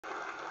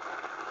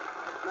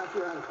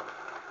Matthew Hancock.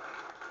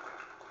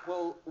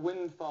 Well,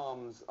 wind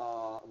farms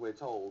are, we're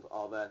told,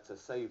 are there to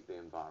save the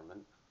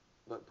environment,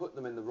 but put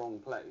them in the wrong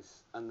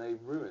place and they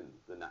ruin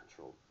the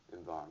natural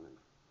environment.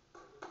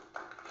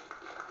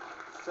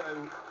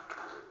 So,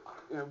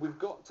 you know, we've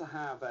got to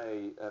have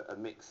a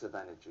mix of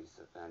energy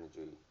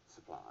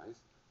supplies,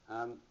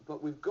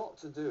 but we've got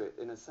to do it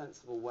in a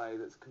sensible way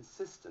that's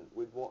consistent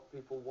with what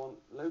people want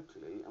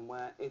locally, and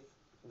where if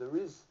there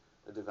is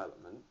a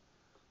development,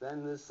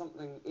 then there's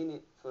something in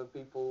it for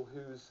people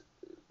whose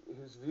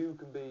view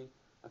can be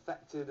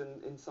affected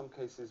and in some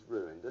cases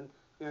ruined. And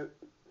you know,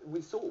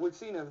 we've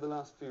seen over the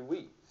last few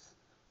weeks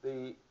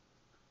the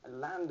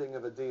landing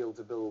of a deal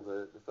to build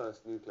the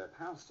first nuclear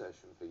power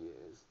station for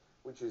years,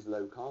 which is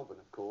low carbon,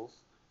 of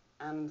course,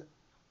 and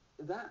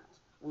that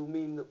will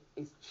mean that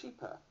it's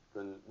cheaper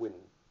than wind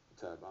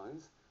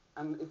turbines,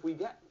 and if we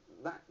get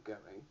that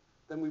going,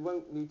 then we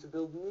won't need to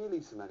build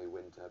nearly so many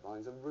wind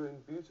turbines and ruin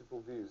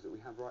beautiful views that we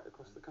have right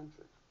across the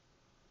country.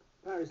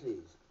 Paris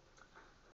Leeds.